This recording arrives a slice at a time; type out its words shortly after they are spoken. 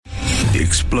The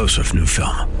explosive new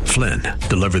film, Flynn,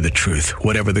 deliver the truth,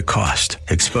 whatever the cost.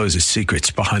 Exposes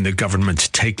secrets behind the government's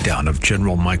takedown of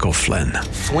General Michael Flynn.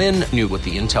 Flynn knew what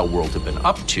the intel world had been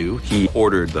up to. He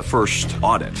ordered the first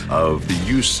audit of the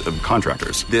use of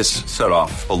contractors. This set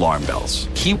off alarm bells.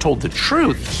 He told the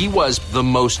truth. He was the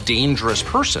most dangerous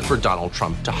person for Donald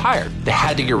Trump to hire. They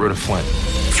had to get rid of Flynn.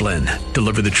 Flynn,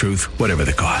 deliver the truth, whatever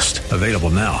the cost. Available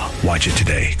now. Watch it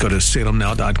today. Go to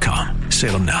salemnow.com.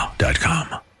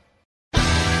 salemnow.com.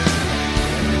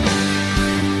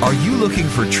 Are you looking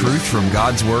for truth from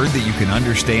God's Word that you can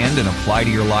understand and apply to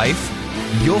your life?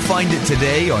 You'll find it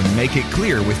today on Make It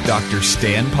Clear with Dr.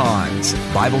 Stan Ponz,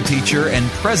 Bible teacher and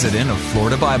president of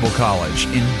Florida Bible College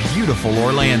in beautiful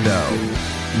Orlando.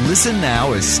 Listen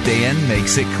now as Stan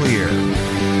makes it clear.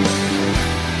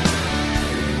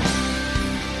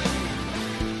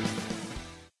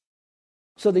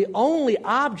 So the only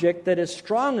object that is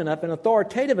strong enough and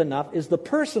authoritative enough is the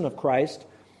person of Christ,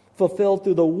 fulfilled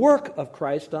through the work of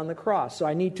Christ on the cross. So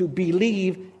I need to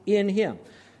believe in Him.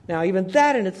 Now, even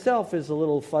that in itself is a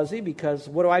little fuzzy, because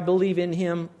what do I believe in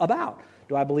Him about?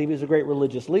 Do I believe He's a great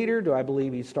religious leader? Do I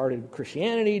believe He started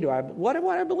Christianity? What do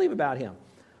I believe about Him?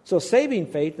 So saving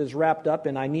faith is wrapped up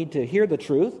in I need to hear the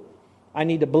truth. I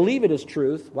need to believe it is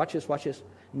truth. Watch this, watch this.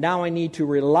 Now I need to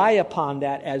rely upon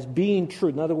that as being true.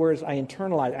 In other words, I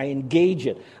internalize, I engage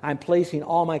it. I'm placing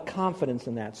all my confidence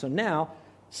in that. So now,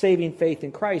 saving faith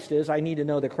in Christ is I need to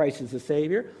know that Christ is the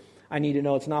Savior. I need to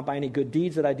know it's not by any good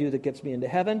deeds that I do that gets me into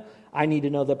heaven. I need to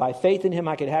know that by faith in Him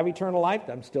I can have eternal life.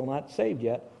 I'm still not saved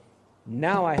yet.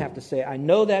 Now I have to say, I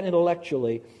know that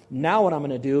intellectually. Now what I'm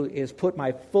going to do is put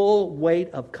my full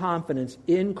weight of confidence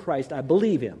in Christ. I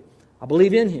believe Him. I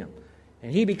believe in Him.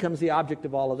 And He becomes the object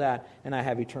of all of that, and I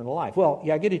have eternal life. Well,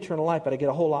 yeah, I get eternal life, but I get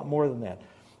a whole lot more than that.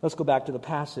 Let's go back to the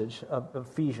passage of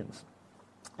Ephesians.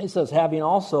 It says, having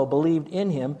also believed in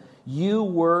Him, you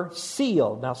were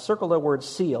sealed. Now, circle that word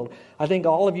sealed. I think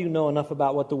all of you know enough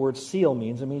about what the word seal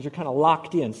means. It means you're kind of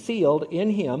locked in. Sealed in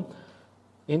Him,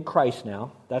 in Christ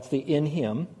now. That's the in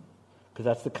Him, because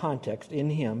that's the context. In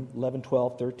Him, 11,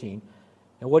 12, 13.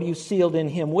 And what are you sealed in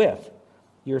Him with?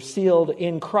 You're sealed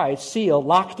in Christ, sealed,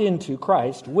 locked into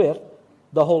Christ with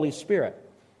the Holy Spirit.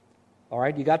 All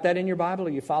right, you got that in your Bible?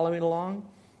 Are you following along?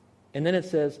 And then it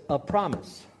says, a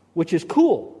promise, which is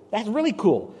cool. That's really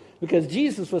cool. Because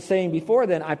Jesus was saying before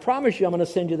then, I promise you I'm going to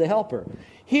send you the helper.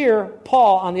 Here,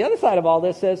 Paul, on the other side of all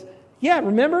this, says, yeah,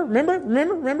 remember?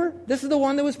 This is the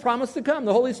one that was promised to come,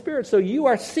 the Holy Spirit. So you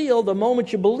are sealed the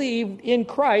moment you believe in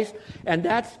Christ, and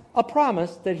that's a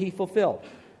promise that He fulfilled.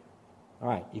 All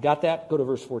right, you got that? Go to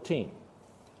verse 14.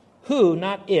 Who,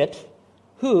 not it,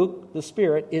 who, the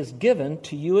Spirit, is given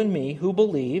to you and me who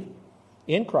believe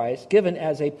in Christ, given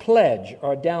as a pledge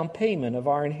or a down payment of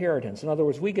our inheritance. In other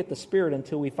words, we get the Spirit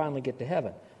until we finally get to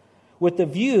heaven. With the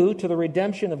view to the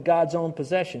redemption of God's own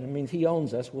possession. It means He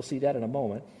owns us. We'll see that in a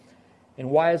moment. And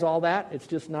why is all that? It's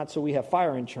just not so we have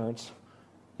fire insurance.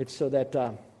 It's so that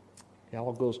it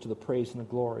all goes to the praise and the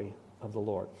glory of the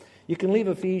Lord. You can leave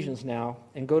Ephesians now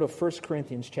and go to 1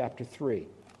 Corinthians chapter 3.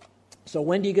 So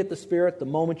when do you get the Spirit? The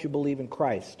moment you believe in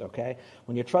Christ, okay?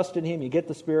 When you trust in Him, you get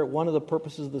the Spirit. One of the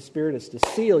purposes of the Spirit is to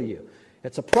seal you.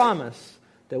 It's a promise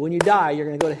that when you die, you're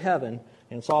going to go to heaven,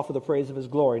 and it's all for the praise of His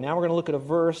glory. Now we're going to look at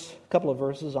a couple of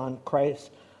verses on Christ's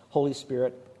Holy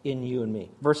Spirit in you and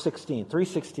me. Verse 16,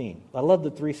 3:16. I love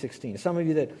the 3:16. Some of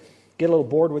you that get a little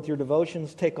bored with your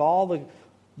devotions, take all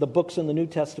the books in the New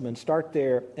Testament, start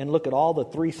there and look at all the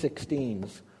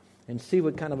 3:16s and see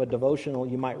what kind of a devotional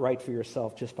you might write for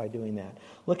yourself just by doing that.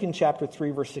 Look in chapter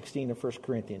 3, verse 16 of 1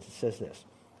 Corinthians. It says this,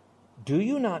 do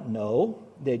you not know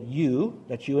that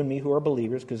that's you and me who are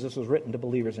believers, because this was written to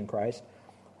believers in Christ,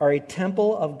 are a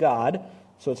temple of God?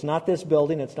 So it's not this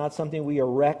building, it's not something we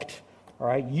erect, all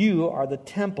right? You are the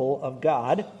temple of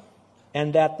God,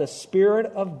 and that the Spirit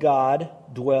of God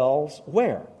dwells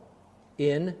where?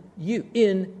 In you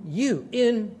and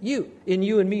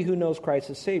me who knows Christ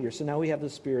as Savior. So now we have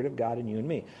the Spirit of God in you and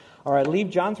me. All right,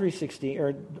 leave John 3:16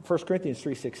 or 1 Corinthians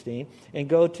 3:16 and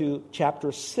go to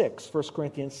chapter 6, 1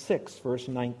 Corinthians 6, verse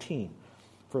 19.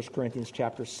 1 Corinthians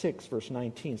chapter 6, verse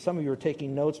 19. Some of you are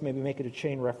taking notes, maybe make it a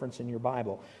chain reference in your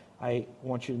Bible. I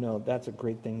want you to know that's a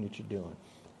great thing that you're doing.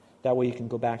 That way you can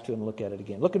go back to it and look at it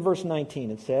again. Look at verse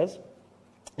 19. It says,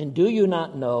 and do you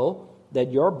not know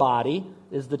that your body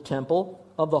is the temple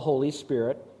of the Holy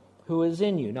Spirit who is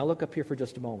in you? Now look up here for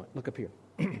just a moment. Look up here.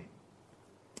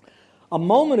 A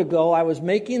moment ago, I was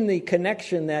making the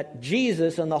connection that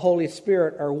Jesus and the Holy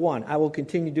Spirit are one. I will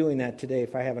continue doing that today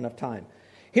if I have enough time.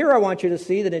 Here I want you to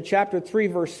see that in chapter 3,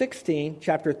 verse 16,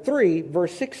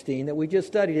 that we just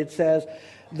studied, it says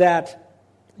that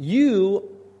you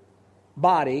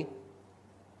body,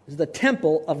 is the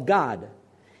temple of God.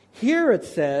 Here it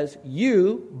says,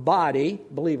 you, body,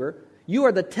 believer, you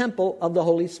are the temple of the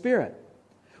Holy Spirit.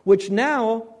 Which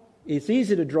now, it's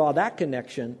easy to draw that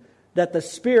connection, that the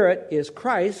Spirit is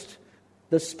Christ,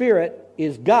 the Spirit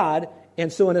is God,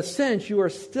 and so in a sense, you are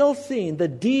still seeing the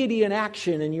deity in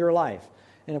action in your life.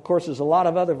 And of course, there's a lot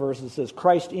of other verses that says,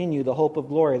 Christ in you, the hope of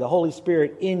glory, the Holy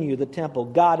Spirit in you, the temple,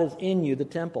 God is in you, the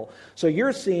temple. So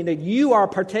you're seeing that you are a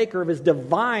partaker of His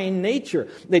divine nature,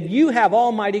 that you have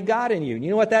Almighty God in you.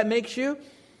 You know what that makes you?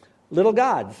 Little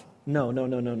gods. No. I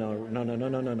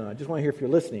just want to hear if you're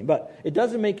listening. But it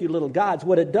doesn't make you little gods.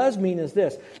 What it does mean is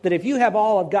this, that if you have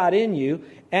all of God in you,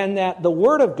 and that the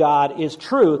Word of God is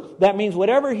true, that means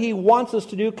whatever He wants us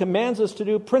to do, commands us to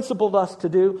do, principled us to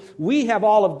do, we have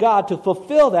all of God to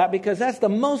fulfill that, because that's the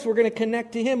most we're going to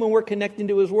connect to Him when we're connecting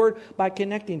to His Word, by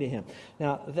connecting to Him.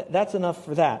 Now, that's enough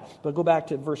for that. But go back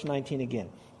to verse 19 again.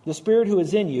 The Spirit who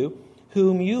is in you,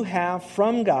 whom you have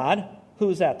from God,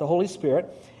 who is that? The Holy Spirit.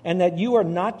 And that you are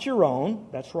not your own,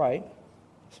 that's right,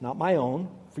 it's not my own,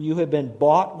 for you have been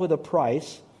bought with a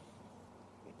price.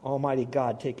 Almighty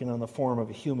God taking on the form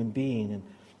of a human being and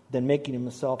then making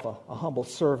Himself a humble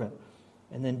servant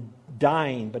and then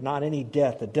dying, but not any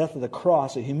death, the death of the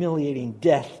cross, a humiliating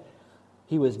death.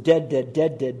 He was dead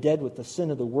with the sin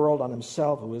of the world on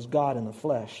Himself, who is God in the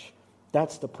flesh.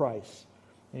 That's the price.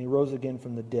 And He rose again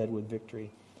from the dead with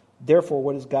victory. Therefore,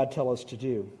 what does God tell us to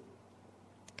do?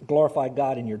 Glorify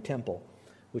God in your temple,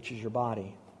 which is your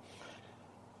body.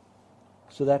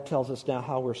 So that tells us now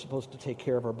how we're supposed to take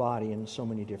care of our body in so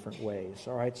many different ways.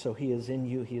 All right, so He is in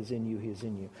you, He is in you, He is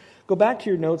in you. Go back to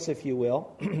your notes, if you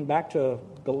will, back to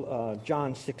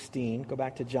John 16. Go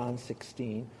back to John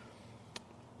 16.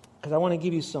 Because I want to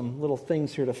give you some little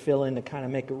things here to fill in to kind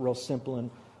of make it real simple and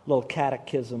little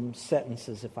catechism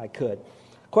sentences, if I could.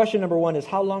 Question number 1 is,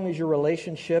 how long is your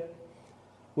relationship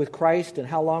with Christ, and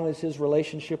how long is His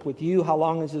relationship with you? How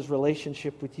long is His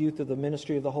relationship with you through the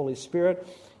ministry of the Holy Spirit?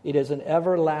 It is an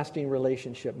everlasting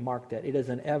relationship. Mark that. It is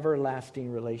an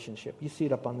everlasting relationship. You see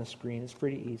it up on the screen. It's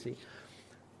pretty easy.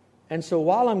 And so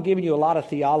while I'm giving you a lot of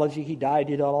theology, He died,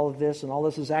 did all of this, and all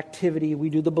this is activity, we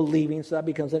do the believing, so that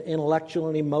becomes an intellectual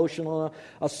and emotional,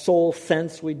 a soul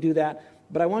sense, we do that.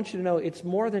 But I want you to know it's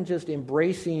more than just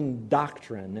embracing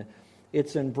doctrine.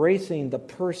 It's embracing the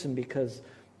person, because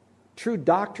true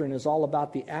doctrine is all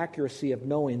about the accuracy of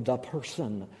knowing the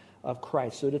person of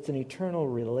Christ. So it's an eternal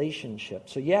relationship.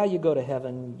 So yeah, you go to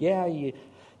heaven. Yeah, you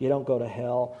don't go to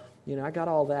hell. You know, I got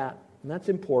all that. And that's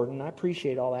important. I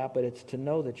appreciate all that. But it's to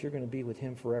know that you're going to be with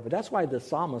Him forever. That's why the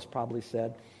psalmist probably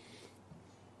said,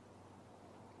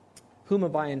 whom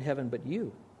have I in heaven but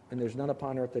you? And there's none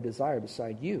upon earth that desire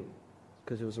beside you.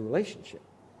 Because it was a relationship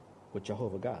with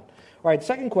Jehovah God. All right,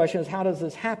 second question is, how does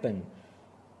this happen?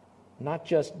 Not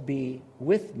just be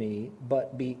with me,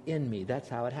 but be in me. That's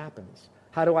how it happens.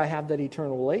 How do I have that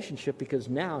eternal relationship? Because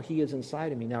now He is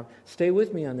inside of me. Now, stay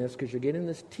with me on this, because you're getting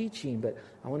this teaching, but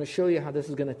I want to show you how this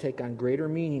is going to take on greater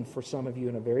meaning for some of you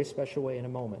in a very special way in a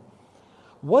moment.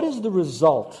 What is the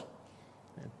result?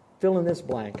 Fill in this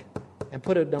blank and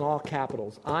put it in all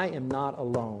capitals. I am not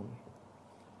alone.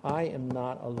 I am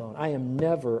not alone. I am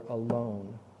never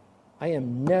alone. I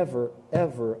am never,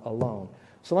 ever alone.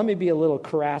 So let me be a little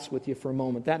crass with you for a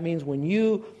moment. That means when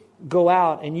you go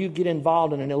out and you get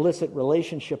involved in an illicit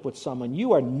relationship with someone,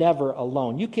 you are never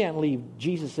alone. You can't leave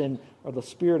Jesus or the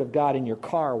Spirit of God in your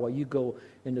car while you go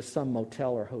into some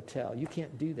motel or hotel. You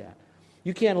can't do that.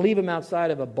 You can't leave Him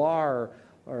outside of a bar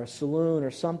or a saloon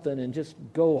or something and just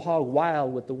go hog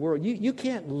wild with the world. You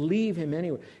can't leave Him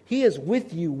anywhere. He is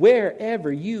with you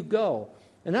wherever you go.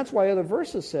 And that's why other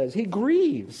verses says He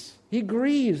grieves. He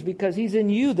grieves because He's in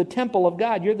you, the temple of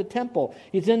God. You're the temple.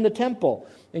 He's in the temple.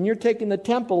 And you're taking the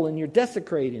temple and you're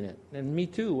desecrating it. And me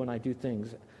too when I do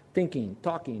things. Thinking,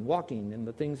 talking, walking, and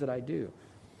the things that I do.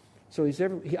 So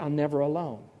I'm never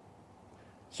alone.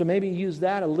 So maybe use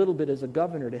that a little bit as a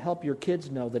governor to help your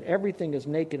kids know that everything is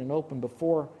naked and open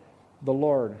before the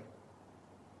Lord.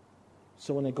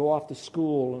 So when they go off to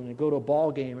school and they go to a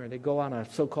ball game or they go on a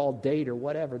so-called date or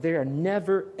whatever, they are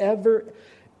never, ever...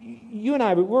 You and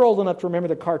I, we're old enough to remember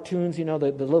the cartoons, you know,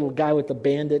 the little guy with the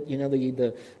bandit, you know,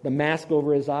 the mask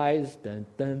over his eyes.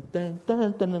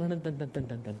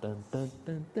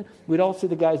 We'd all see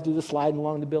the guys do the sliding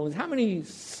along the buildings. How many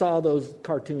saw those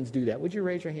cartoons do that? Would you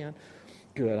raise your hand?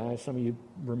 Good. Some of you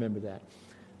remember that.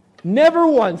 Never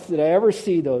once did I ever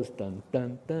see those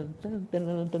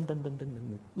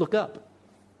look up.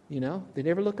 You know, they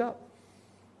never look up.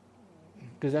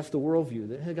 Because that's the worldview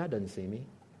that God doesn't see me.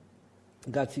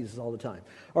 God sees us all the time.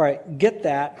 All right, get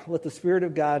that. Let the Spirit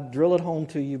of God drill it home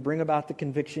to you. Bring about the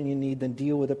conviction you need. Then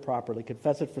deal with it properly.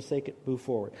 Confess it, forsake it, move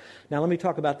forward. Now let me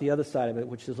talk about the other side of it,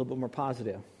 which is a little bit more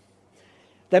positive.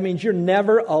 That means you're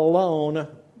never alone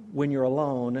when you're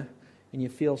alone and you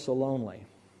feel so lonely.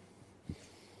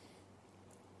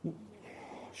 A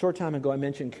short time ago I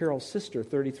mentioned Carol's sister,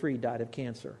 33, died of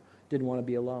cancer. Didn't want to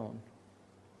be alone.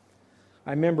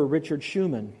 I remember Richard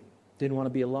Schumann didn't want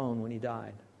to be alone when he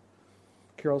died.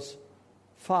 Carol's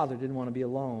father didn't want to be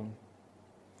alone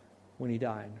when he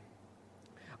died.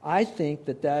 I think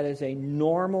that is a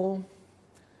normal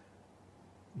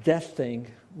death thing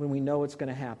when we know it's going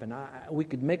to happen. We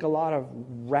could make a lot of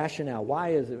rationale. Why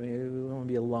is it we want to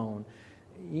be alone?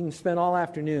 You can spend all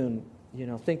afternoon,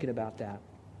 thinking about that.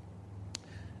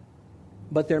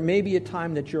 But there may be a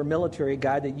time that you're a military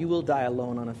guy that you will die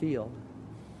alone on a field.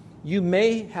 You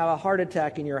may have a heart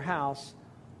attack in your house,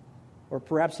 or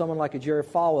perhaps someone like a Jerry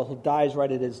Falwell who dies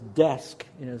right at his desk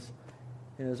in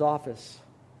his office,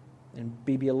 and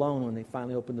be alone when they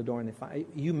finally open the door and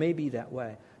you may be that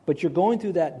way. But you're going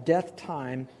through that death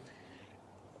time.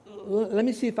 Let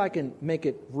me see if I can make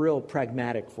it real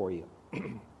pragmatic for you.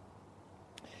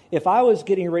 If I was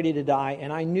getting ready to die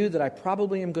and I knew that I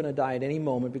probably am going to die at any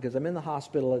moment because I'm in the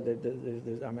hospital,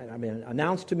 I'm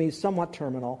announced to me somewhat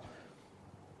terminal,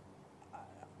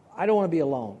 I don't want to be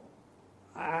alone.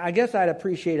 I guess I'd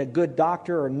appreciate a good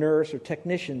doctor or nurse or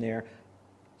technician there.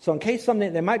 So in case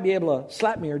something, they might be able to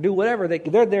slap me or do whatever,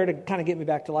 they're there to kind of get me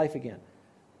back to life again.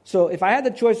 So if I had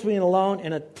the choice between alone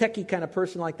and a techie kind of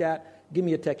person like that, give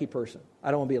me a techie person.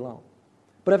 I don't want to be alone.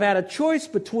 But if I had a choice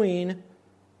between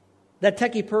that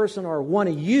techie person or one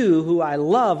of you who I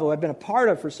love, who I've been a part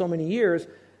of for so many years,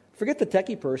 forget the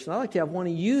techie person. I'd like to have one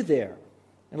of you there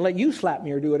and let you slap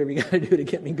me or do whatever you got to do to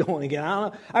get me going again. I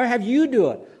don't know. I have you do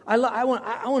it. I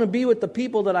want to be with the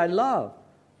people that I love.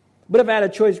 But if I had a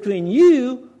choice between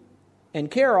you and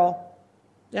Carol,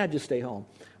 I'd just stay home.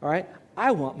 All right?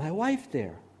 I want my wife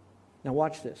there. Now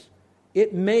watch this.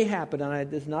 It may happen,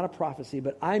 and this is not a prophecy,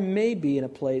 but I may be in a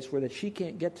place where that she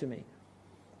can't get to me.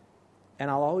 And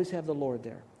I'll always have the Lord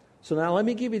there. So now let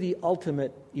me give you the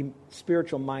ultimate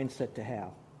spiritual mindset to have.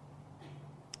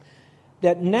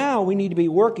 That now we need to be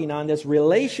working on this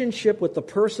relationship with the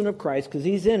person of Christ, because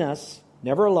He's in us,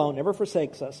 never alone, never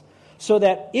forsakes us, so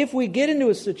that if we get into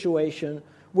a situation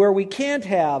where we can't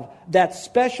have that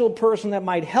special person that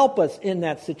might help us in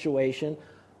that situation,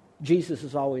 Jesus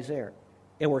is always there,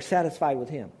 and we're satisfied with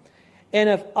Him. And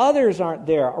if others aren't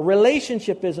there, a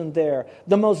relationship isn't there,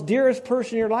 the most dearest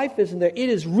person in your life isn't there, it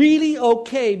is really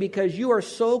okay because you are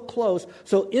so close,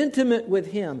 so intimate with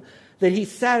Him, that He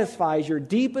satisfies your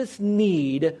deepest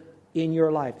need in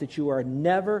your life, that you are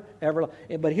never, ever...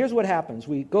 But here's what happens.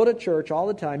 We go to church all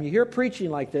the time. You hear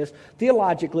preaching like this.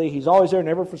 Theologically, He's always there,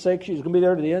 never forsakes you. He's going to be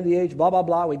there to the end of the age, blah, blah,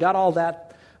 blah. We got all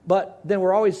that. But then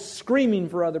we're always screaming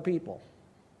for other people.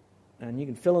 And you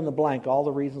can fill in the blank, all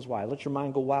the reasons why. Let your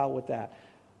mind go wild with that.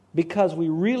 Because we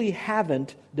really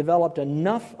haven't developed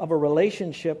enough of a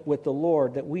relationship with the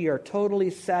Lord that we are totally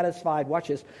satisfied, watch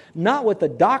this, not with the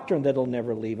doctrine that will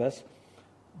never leave us,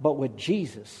 but with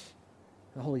Jesus,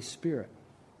 the Holy Spirit,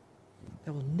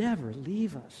 that will never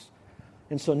leave us.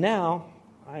 And so now,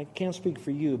 I can't speak for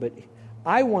you, but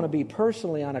I want to be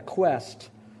personally on a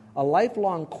quest, a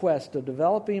lifelong quest of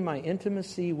developing my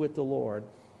intimacy with the Lord.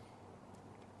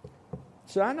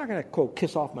 So I'm not going to, quote,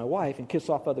 kiss off my wife and kiss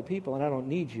off other people, and I don't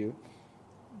need you.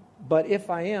 But if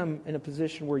I am in a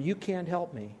position where you can't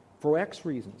help me for X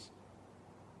reasons,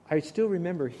 I still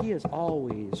remember He is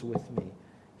always with me.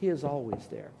 He is always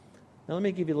there. Now let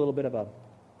me give you a little bit of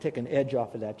take an edge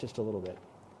off of that just a little bit.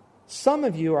 Some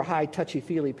of you are high,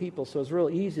 touchy-feely people, so it's real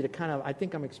easy to kind of, I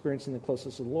think I'm experiencing the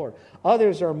closest to the Lord.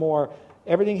 Others are more,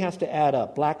 everything has to add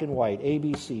up, black and white,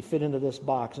 ABC, fit into this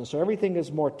box. And so everything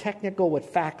is more technical with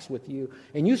facts with you.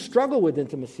 And you struggle with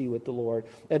intimacy with the Lord,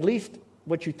 at least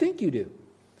what you think you do.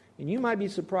 And you might be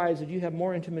surprised that you have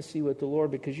more intimacy with the Lord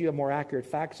because you have more accurate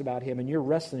facts about Him, and you're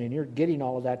wrestling and you're getting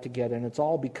all of that together. And it's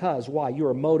all because, why? You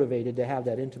are motivated to have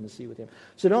that intimacy with Him.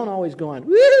 So don't always go on,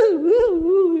 woo, woo,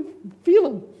 woo, feel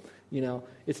Him.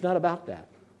 It's not about that.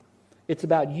 It's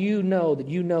about that you know that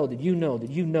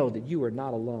you are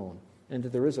not alone, and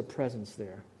that there is a presence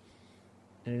there.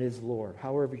 And it is the Lord,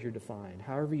 however you're defined,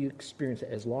 however you experience it,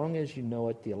 as long as you know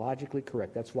it theologically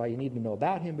correct. That's why you need to know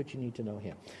about Him, but you need to know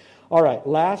Him. All right,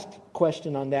 last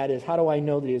question on that is, how do I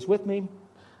know that He is with me?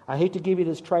 I hate to give you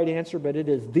this trite answer, but it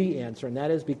is the answer, and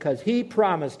that is because He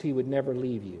promised He would never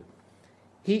leave you.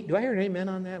 Do I hear an amen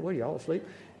on that? What, are you all asleep?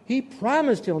 He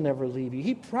promised He'll never leave you.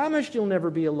 He promised you'll never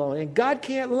be alone. And God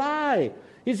can't lie.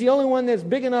 He's the only one that's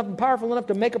big enough and powerful enough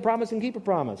to make a promise and keep a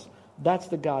promise. That's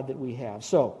the God that we have.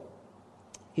 So,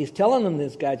 he's telling them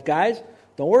this, guys,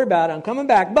 don't worry about it. I'm coming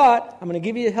back, but I'm going to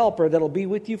give you a helper that'll be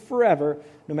with you forever,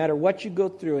 no matter what you go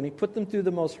through. And he put them through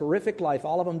the most horrific life.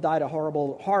 All of them died a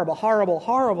horrible,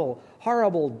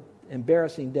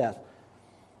 embarrassing death.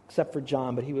 Except for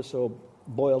John, but he was so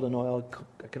boiled in oil,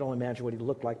 I could only imagine what he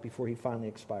looked like before he finally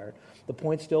expired. The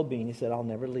point still being, he said, I'll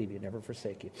never leave you, never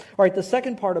forsake you. All right, the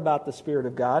second part about the Spirit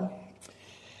of God,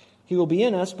 he will be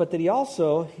in us, but that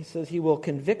he says he will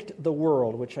convict the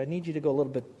world, which I need you to go a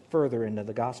little bit further into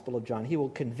the Gospel of John. He will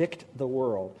convict the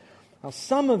world. Now,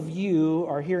 some of you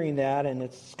are hearing that, and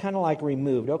it's kind of like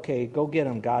removed. Okay, go get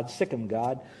them, God. Sick them,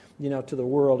 God. To the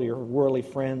world, your worldly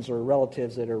friends or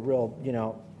relatives that are real,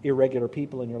 irregular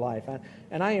people in your life.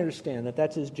 And I understand that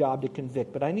that's his job to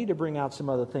convict, but I need to bring out some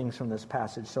other things from this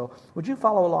passage. So would you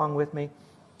follow along with me?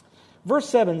 Verse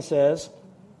 7 says,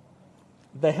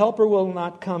 the helper will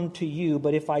not come to you,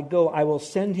 but if I go, I will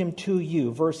send him to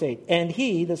you. Verse 8, and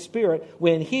he, the Spirit,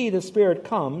 when he, the Spirit,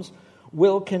 comes,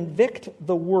 will convict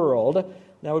the world.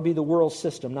 That would be the world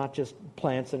system, not just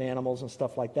plants and animals and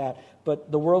stuff like that,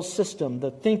 but the world system, the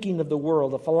thinking of the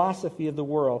world, the philosophy of the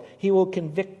world. He will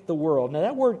convict the world. Now,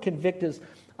 that word convict is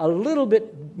a little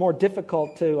bit more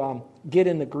difficult to get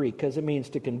in the Greek because it means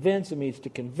to convince, it means to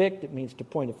convict, it means to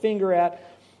point a finger at.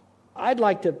 I'd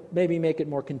like to maybe make it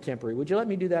more contemporary. Would you let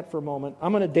me do that for a moment?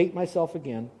 I'm going to date myself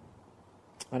again,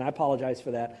 and I apologize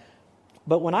for that.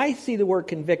 But when I see the word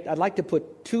convict, I'd like to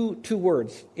put two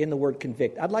words in the word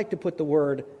convict. I'd like to put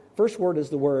first word is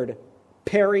the word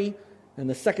Perry, and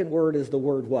the second word is the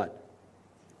word what?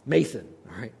 Mason.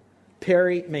 All right.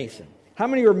 Perry Mason. How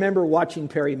many remember watching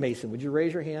Perry Mason? Would you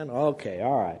raise your hand? Okay,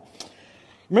 all right.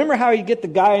 Remember how you get the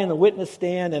guy in the witness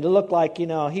stand and it looked like,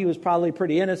 he was probably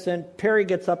pretty innocent. Perry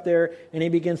gets up there and he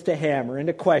begins to hammer and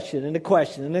to question and to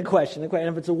question and to question. And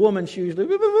if it's a woman, she usually,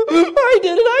 I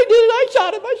did it, I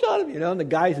shot him. And the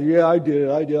guy says, yeah, I did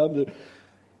it.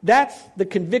 That's the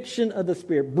conviction of the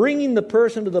Spirit, bringing the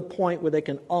person to the point where they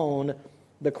can own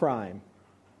the crime.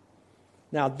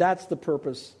 Now, that's the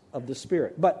purpose of the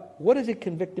Spirit. But what does he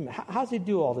convict him? How does he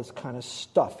do all this kind of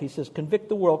stuff? He says, convict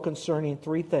the world concerning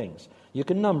three things. You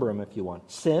can number them if you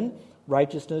want. Sin,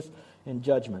 righteousness, and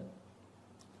judgment.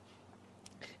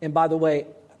 And by the way,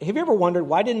 have you ever wondered,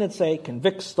 why didn't it say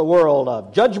convicts the world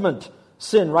of judgment,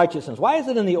 sin, righteousness? Why is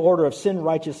it in the order of sin,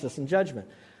 righteousness, and judgment?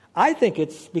 I think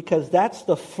it's because that's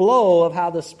the flow of how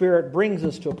the Spirit brings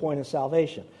us to a point of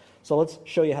salvation. So let's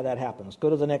show you how that happens. Go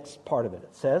to the next part of it.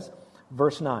 It says,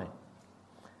 verse 9.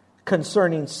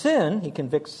 Concerning sin, he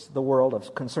convicts the world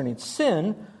of concerning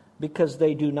sin because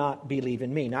they do not believe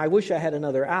in me. Now, I wish I had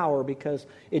another hour because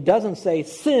it doesn't say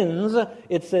sins,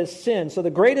 it says sin. So the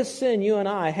greatest sin you and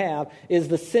I have is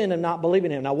the sin of not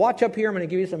believing in him. Now, watch up here. I'm going to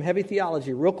give you some heavy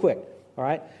theology real quick. All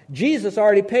right? Jesus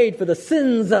already paid for the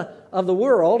sins of the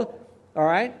world. All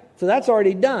right? So that's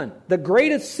already done. The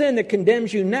greatest sin that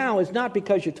condemns you now is not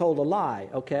because you told a lie,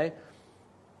 okay?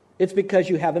 It's because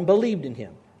you haven't believed in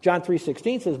him. John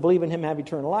 3:16 says, believe in him, have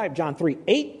eternal life. John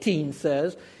 3:18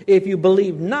 says, if you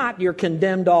believe not, you're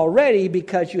condemned already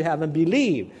because you haven't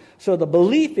believed. So the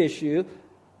belief issue,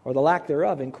 or the lack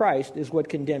thereof in Christ, is what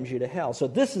condemns you to hell. So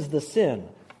this is the sin.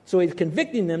 So he's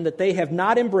convicting them that they have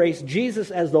not embraced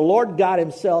Jesus as the Lord God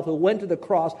himself who went to the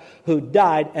cross, who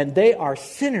died, and they are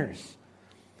sinners.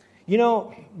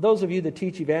 Those of you that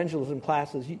teach evangelism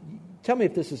classes, tell me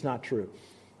if this is not true.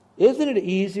 Isn't it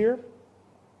easier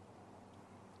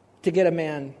to get a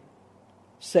man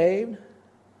saved,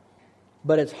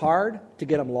 but it's hard to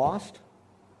get him lost?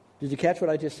 Did you catch what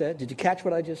I just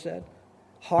said?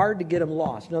 Hard to get him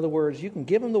lost. In other words, you can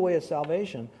give them the way of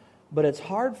salvation, but it's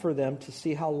hard for them to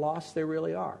see how lost they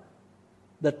really are.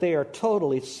 That they are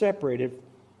totally separated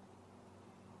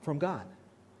from God.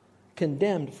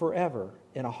 Condemned forever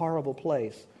in a horrible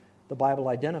place the Bible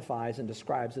identifies and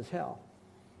describes as hell.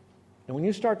 And when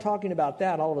you start talking about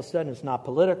that, all of a sudden it's not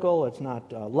political, it's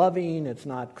not loving, it's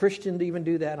not Christian to even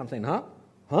do that. I'm saying, huh?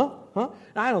 Now,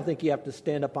 I don't think you have to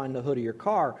stand up on the hood of your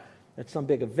car at some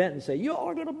big event and say, you all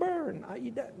are going to burn.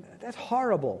 That's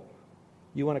horrible.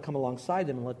 You want to come alongside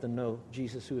them and let them know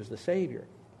Jesus who is the Savior.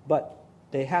 But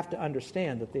they have to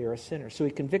understand that they are a sinner. So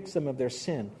he convicts them of their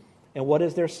sin. And what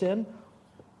is their sin?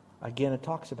 Again, it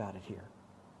talks about it here.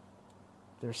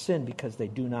 Their sin because they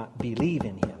do not believe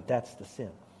in him. That's the sin.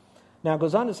 Now it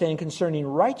goes on to say, concerning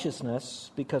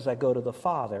righteousness, because I go to the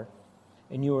Father,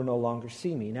 and you will no longer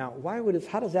see me. Now,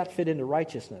 how does that fit into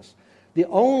righteousness? The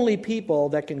only people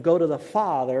that can go to the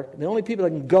Father, the only people that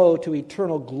can go to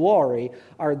eternal glory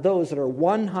are those that are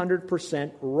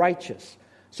 100% righteous.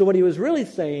 So what he was really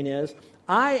saying is,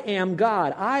 I am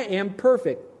God. I am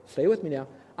perfect. Stay with me now.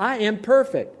 I am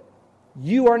perfect.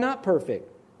 You are not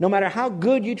perfect. No matter how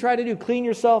good you try to do, clean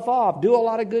yourself off, do a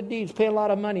lot of good deeds, pay a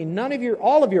lot of money,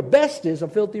 all of your best is a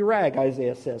filthy rag,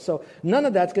 Isaiah says. So none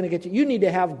of that's going to get you. You need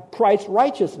to have Christ's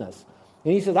righteousness.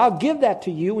 And he says, I'll give that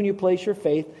to you when you place your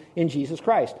faith in Jesus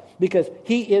Christ, because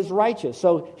he is righteous.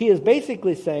 So he is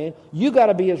basically saying, you got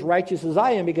to be as righteous as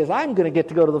I am, because I'm going to get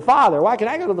to go to the Father. Why can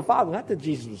I go to the Father? Not that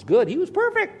Jesus was good. He was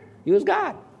perfect. He was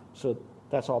God. So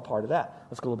that's all part of that.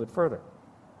 Let's go a little bit further.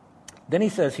 Then he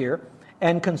says here,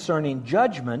 and concerning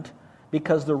judgment,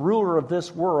 because the ruler of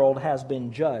this world has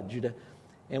been judged.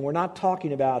 And we're not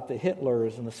talking about the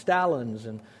Hitlers and the Stalins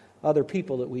and other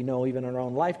people that we know even in our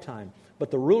own lifetime. But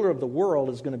the ruler of the world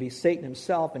is going to be Satan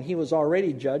himself, and he was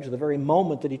already judged the very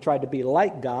moment that he tried to be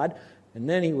like God. And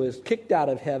then he was kicked out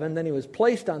of heaven. Then he was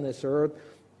placed on this earth.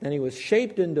 Then he was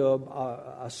shaped into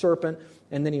a serpent.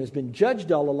 And then he has been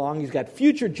judged all along. He's got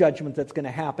future judgment that's going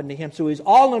to happen to him. So he's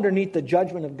all underneath the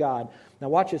judgment of God. Now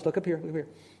watch this. Look up here. Look up here.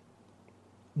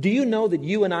 Do you know that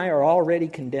you and I are already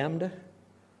condemned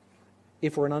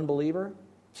if we're an unbeliever?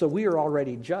 So we are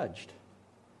already judged.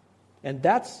 And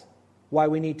that's why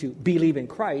we need to believe in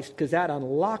Christ, because that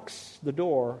unlocks the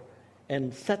door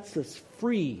and sets us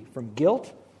free from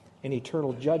guilt and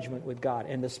eternal judgment with God.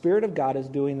 And the Spirit of God is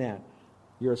doing that.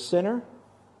 You're a sinner.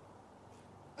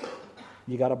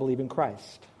 You got to believe in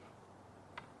Christ.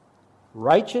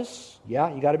 Righteous,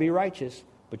 yeah, you got to be righteous,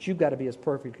 but you've got to be as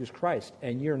perfect as Christ,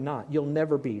 and you're not. You'll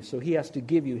never be. So he has to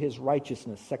give you his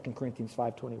righteousness, 2 Corinthians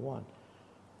 5:21.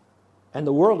 And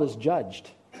the world is judged,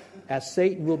 as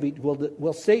Satan will be.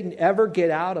 Will Satan ever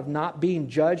get out of not being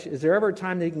judged? Is there ever a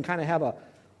time that he can kind of have a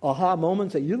aha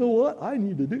moment and say, you know what, I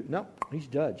need to do? No, he's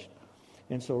judged.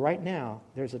 And so right now,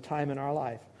 there's a time in our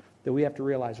life that we have to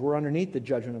realize we're underneath the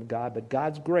judgment of God, but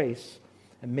God's grace,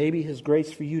 and maybe his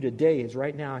grace for you today is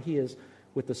right now, he is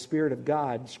with the Spirit of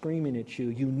God screaming at you.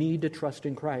 You need to trust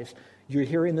in Christ. You're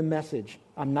hearing the message.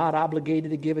 I'm not obligated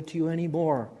to give it to you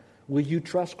anymore. Will you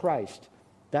trust Christ?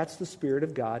 That's the Spirit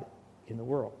of God in the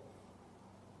world,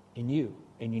 in you.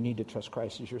 And you need to trust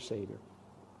Christ as your Savior.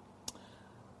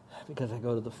 Because I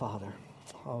go to the Father.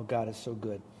 Oh, God is so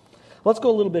good. Let's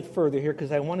go a little bit further here,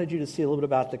 because I wanted you to see a little bit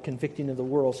about the convicting of the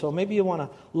world. So maybe you want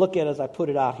to look at it as I put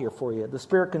it out here for you. The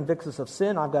Spirit convicts us of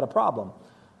sin. I've got a problem.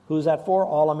 Who's that for?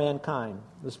 All of mankind.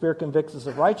 The Spirit convicts us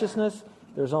of righteousness.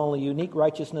 There's only unique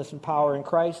righteousness and power in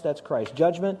Christ. That's Christ's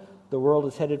judgment. The world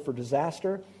is headed for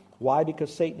disaster. Why?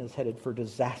 Because Satan is headed for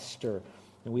disaster.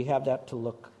 And we have that to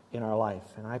look in our life.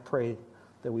 And I pray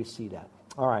that we see that.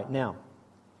 All right, now,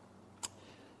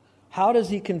 how does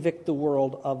he convict the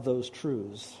world of those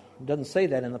truths? It doesn't say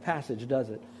that in the passage,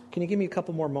 does it? Can you give me a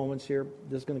couple more moments here?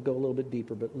 This is going to go a little bit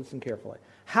deeper, but listen carefully.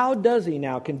 How does he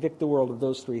now convict the world of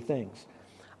those three things?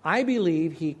 I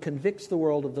believe he convicts the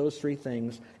world of those three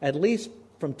things at least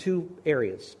from two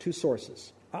areas, two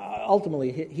sources.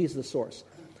 Ultimately, he's the source.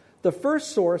 The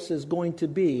first source is going to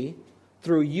be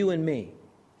through you and me.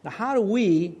 Now, how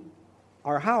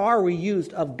are we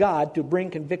used of God to bring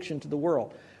conviction to the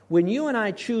world? When you and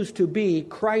I choose to be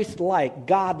Christ-like,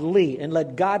 godly, and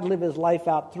let God live his life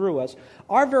out through us,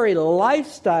 our very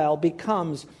lifestyle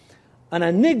becomes an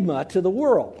enigma to the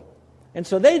world. And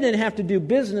so they didn't have to do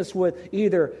business with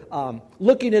either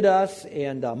looking at us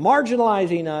and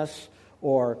marginalizing us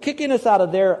or kicking us out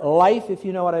of their life, if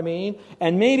you know what I mean,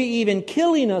 and maybe even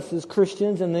killing us as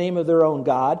Christians in the name of their own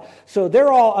God. So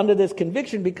they're all under this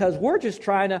conviction because we're just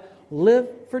trying to live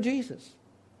for Jesus.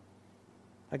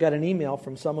 I got an email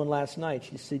from someone last night.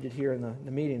 She's seated here in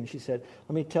the meeting. And she said,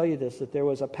 let me tell you this, that there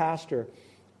was a pastor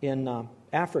in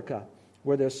Africa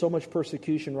where there's so much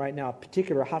persecution right now, a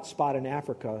particular hot spot in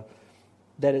Africa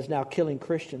that is now killing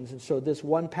Christians. And so this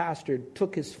one pastor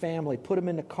took his family, put them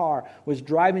in the car, was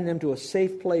driving them to a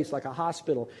safe place like a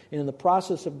hospital. And in the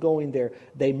process of going there,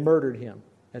 they murdered him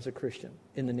as a Christian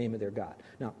in the name of their God.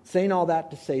 Now, saying all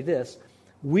that to say this,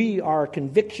 we are a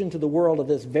conviction to the world of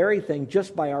this very thing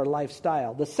just by our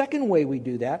lifestyle. The second way we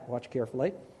do that, watch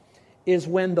carefully, is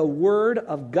when the Word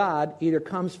of God either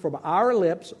comes from our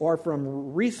lips or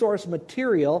from resource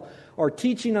material or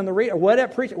teaching on the radio, or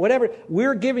whatever.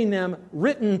 We're giving them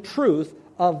written truth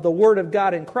of the Word of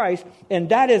God in Christ, and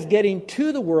that is getting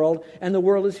to the world, and the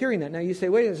world is hearing that. Now you say,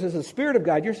 wait, this is the Spirit of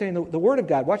God. You're saying the Word of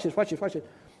God. Watch this.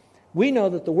 We know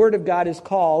that the Word of God is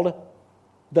called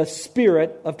the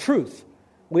Spirit of truth.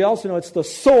 We also know it's the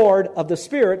sword of the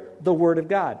Spirit, the Word of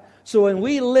God. So when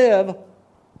we live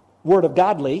Word of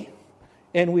Godly,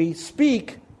 and we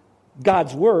speak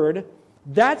God's Word,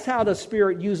 that's how the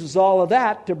Spirit uses all of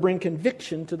that to bring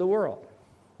conviction to the world.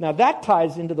 Now that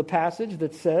ties into the passage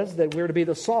that says that we're to be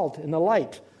the salt and the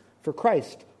light for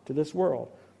Christ to this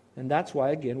world. And that's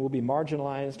why, again, we'll be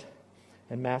marginalized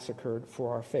and massacred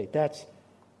for our faith. That's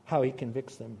how he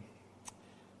convicts them.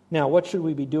 Now, what should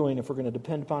we be doing if we're going to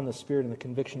depend upon the Spirit and the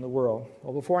conviction of the world?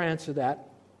 Well, before I answer that,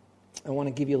 I want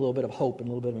to give you a little bit of hope and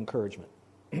a little bit of encouragement.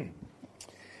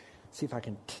 See if I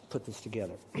can put this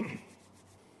together.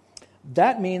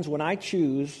 That means when I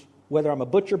choose, whether I'm a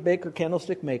butcher, baker,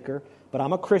 candlestick maker, but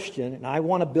I'm a Christian and I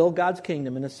want to build God's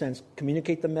kingdom, in a sense,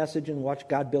 communicate the message and watch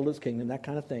God build his kingdom, that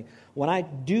kind of thing. When I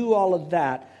do all of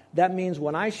that, that means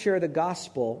when I share the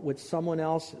gospel with someone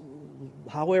else,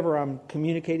 however I'm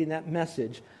communicating that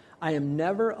message, I am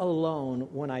never alone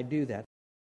when I do that.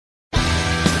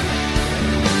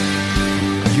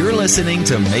 You're listening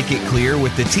to Make It Clear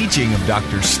with the teaching of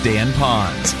Dr. Stan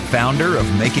Ponz, founder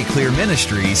of Make It Clear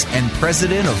Ministries and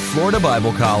president of Florida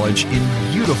Bible College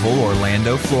in beautiful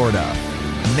Orlando, Florida.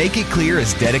 Make It Clear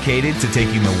is dedicated to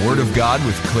taking the Word of God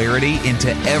with clarity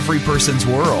into every person's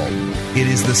world. It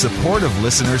is the support of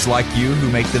listeners like you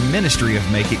who make the ministry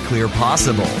of Make It Clear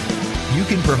possible. You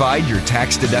can provide your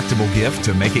tax-deductible gift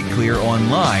to Make It Clear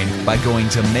online by going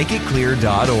to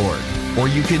makeitclear.org. Or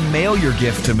you can mail your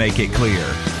gift to Make It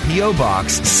Clear, P.O.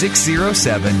 Box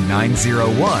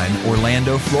 607901,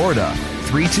 Orlando, Florida,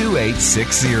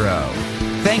 32860.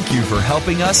 Thank you for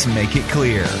helping us make it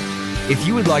clear. If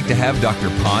you would like to have Dr.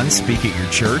 Ponz speak at your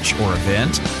church or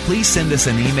event, please send us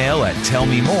an email at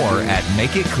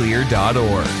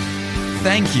tellmemore@makeitclear.org.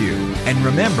 Thank you, and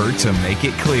remember to make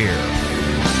it clear.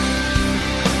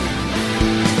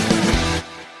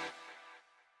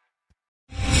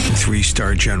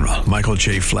 Three-star General Michael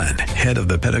J. Flynn, head of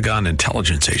the Pentagon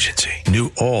Intelligence Agency,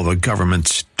 knew all the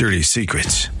government's dirty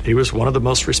secrets. He was one of the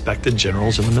most respected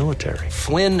generals in the military.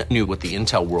 Flynn knew what the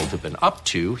intel world had been up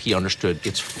to. He understood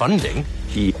its funding.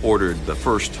 He ordered the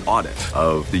first audit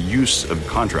of the use of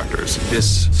contractors.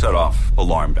 This set off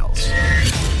alarm bells.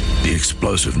 The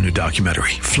explosive new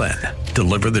documentary, Flynn,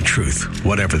 Deliver the Truth,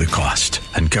 Whatever the Cost,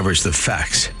 uncovers the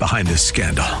facts behind this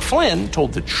scandal. Flynn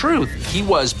told the truth. He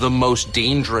was the most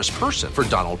dangerous person for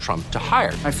Donald Trump to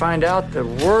hire. I find out the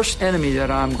worst enemy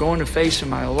that I'm going to face in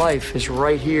my life is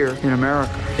right here in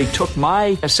America. They took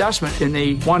my assessment and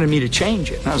they wanted me to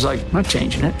change it. And I was like, I'm not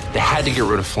changing it. They had to get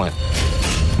rid of Flynn.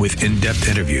 With in-depth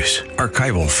interviews,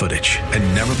 archival footage,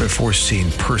 and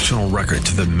never-before-seen personal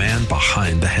records of the man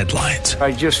behind the headlines.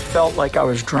 I just felt like I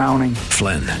was drowning.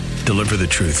 Flynn, Deliver the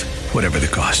Truth, Whatever the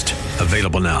Cost.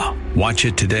 Available now. Watch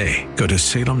it today. Go to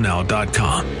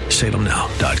salemnow.com.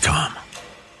 salemnow.com.